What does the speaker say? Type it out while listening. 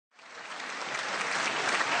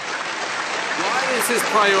gives his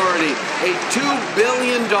priority a $2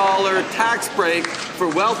 billion tax break for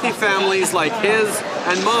wealthy families like his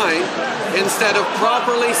and mine, instead of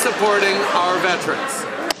properly supporting our veterans.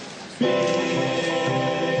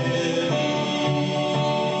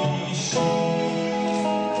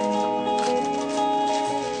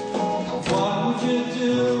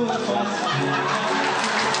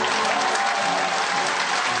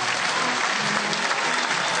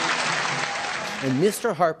 And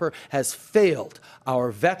Mr. Harper has failed our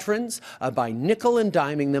veterans by nickel and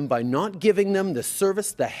diming them, by not giving them the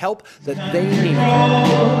service, the help that they need.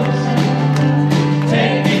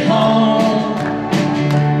 Take me home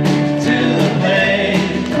to the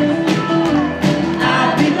place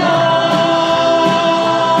I belong,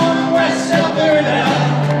 West Alberta,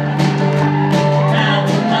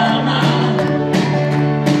 Mountain Mama.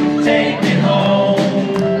 Take me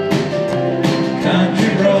home,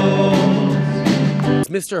 country roads.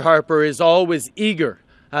 Mr. Harper is always eager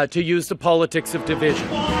to use the politics of division.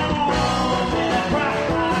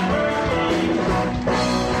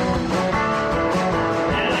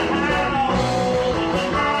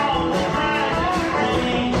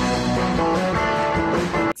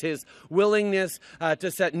 It's his willingness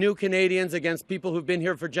to set new Canadians against people who've been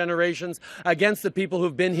here for generations, against the people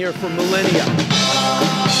who've been here for millennia.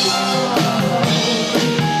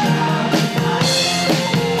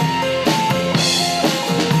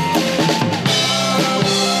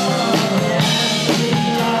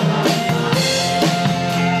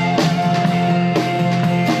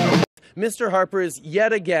 Mr. Harper is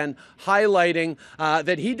yet again highlighting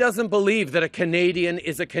that he doesn't believe that a Canadian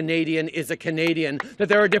is a Canadian is a Canadian, that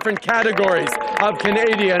there are different categories of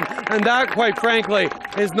Canadian, and that, quite frankly,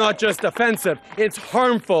 is not just offensive, it's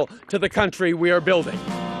harmful to the country we are building.